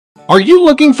Are you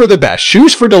looking for the best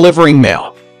shoes for delivering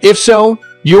mail? If so,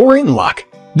 you're in luck.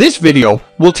 This video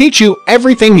will teach you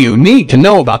everything you need to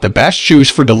know about the best shoes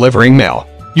for delivering mail.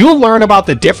 You'll learn about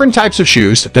the different types of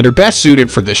shoes that are best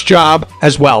suited for this job,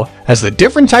 as well as the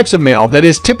different types of mail that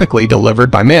is typically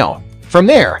delivered by mail. From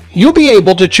there, you'll be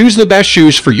able to choose the best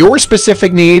shoes for your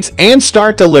specific needs and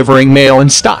start delivering mail in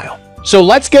style. So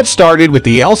let's get started with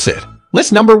the lsit.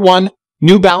 List number 1.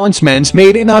 New Balance Men's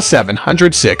Made in a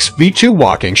 706 V2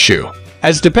 Walking Shoe.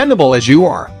 As dependable as you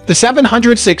are, the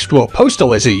 706 Dual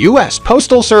Postal is a U.S.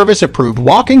 Postal Service approved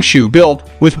walking shoe built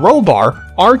with roll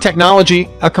bar, R technology,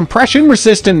 a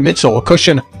compression-resistant midsole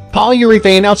cushion,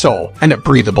 polyurethane outsole, and a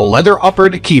breathable leather upper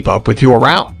to keep up with your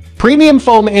route. Premium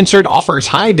foam insert offers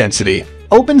high-density,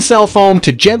 open-cell foam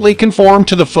to gently conform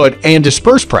to the foot and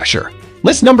disperse pressure.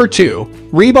 List number 2.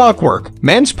 Reebok Work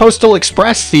Men's Postal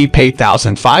Express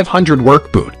C8500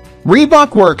 Work Boot.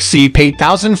 Reebok Work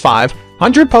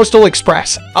C8500 Postal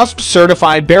Express USP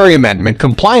certified Berry Amendment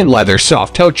compliant leather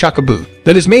soft-toe Chukka boot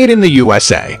that is made in the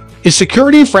USA, is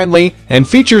security-friendly and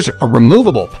features a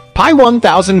removable Pi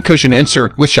 1000 cushion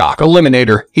insert with shock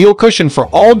eliminator heel cushion for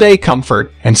all-day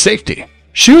comfort and safety.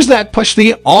 Shoes that push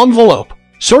the envelope,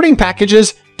 sorting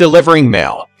packages, delivering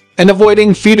mail, and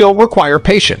avoiding FIDO require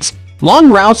patience.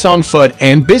 Long routes on foot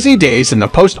and busy days in the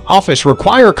post office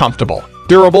require comfortable,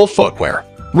 durable footwear.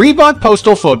 Reebok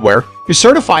Postal Footwear is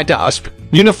certified to USP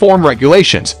uniform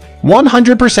regulations,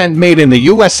 100% made in the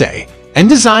USA, and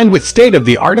designed with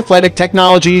state-of-the-art athletic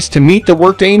technologies to meet the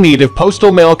workday need of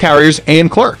postal mail carriers and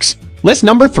clerks. List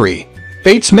number 3.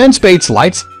 Bates Men's Bates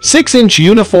Lights 6-inch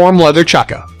Uniform Leather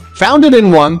Chukka. Founded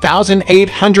in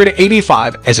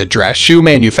 1885 as a dress shoe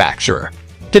manufacturer,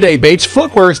 today Bates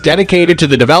Footwear is dedicated to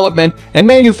the development and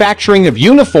manufacturing of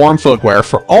uniform footwear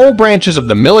for all branches of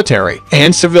the military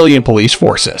and civilian police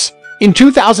forces. In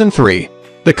 2003,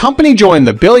 the company joined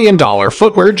the billion-dollar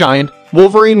footwear giant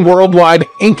Wolverine Worldwide,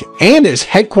 Inc. and is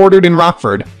headquartered in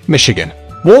Rockford, Michigan.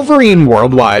 Wolverine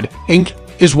Worldwide, Inc.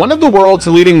 is one of the world's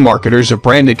leading marketers of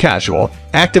branded casual,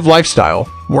 active lifestyle,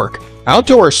 work,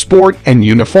 outdoor sport, and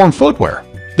uniform footwear.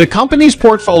 The company's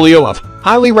portfolio of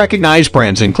highly recognized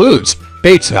brands includes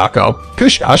Bates Taco,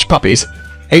 Kush Hush Puppies,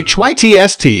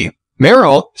 HYTST,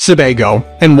 Merrill, Sebago,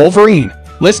 and Wolverine.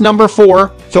 List number 4.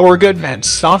 Thorogood Men's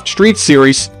Soft Street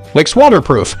Series, Wicks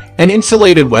Waterproof, and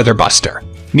Insulated Weatherbuster.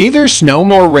 Neither snow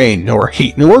nor rain nor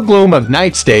heat nor gloom of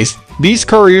night stays these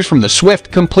couriers from the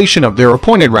swift completion of their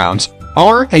appointed rounds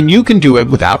are, and you can do it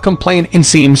without complaint and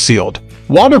seam sealed.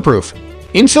 Waterproof.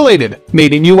 Insulated,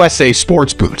 made in USA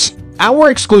sports boots. Our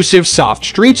exclusive soft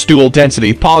streets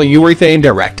dual-density polyurethane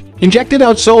direct injected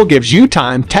outsole gives you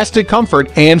time-tested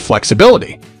comfort and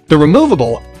flexibility. The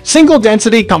removable,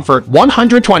 single-density Comfort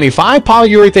 125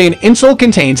 polyurethane insole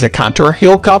contains a contour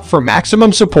heel cup for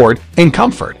maximum support and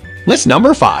comfort. List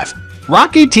number 5.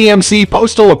 Rocky TMC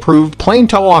Postal-Approved Plain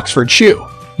Toe Oxford Shoe.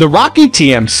 The Rocky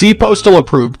TMC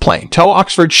Postal-Approved Plain Toe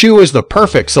Oxford Shoe is the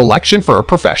perfect selection for a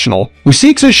professional who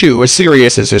seeks a shoe as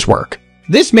serious as his work.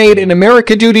 This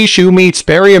made-in-America duty shoe meets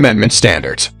Berry Amendment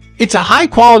standards. It's a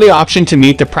high-quality option to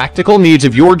meet the practical needs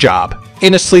of your job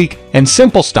in a sleek and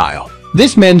simple style.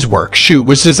 This men's work shoe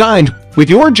was designed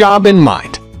with your job in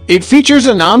mind. It features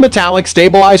a non-metallic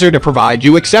stabilizer to provide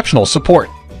you exceptional support.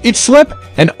 Its slip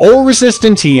and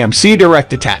all-resistant TMC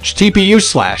direct attached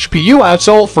TPU/PU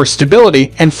outsole for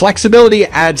stability and flexibility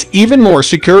adds even more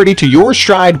security to your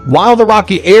stride, while the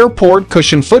Rocky Airport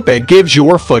cushion footbed gives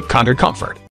your foot contour comfort.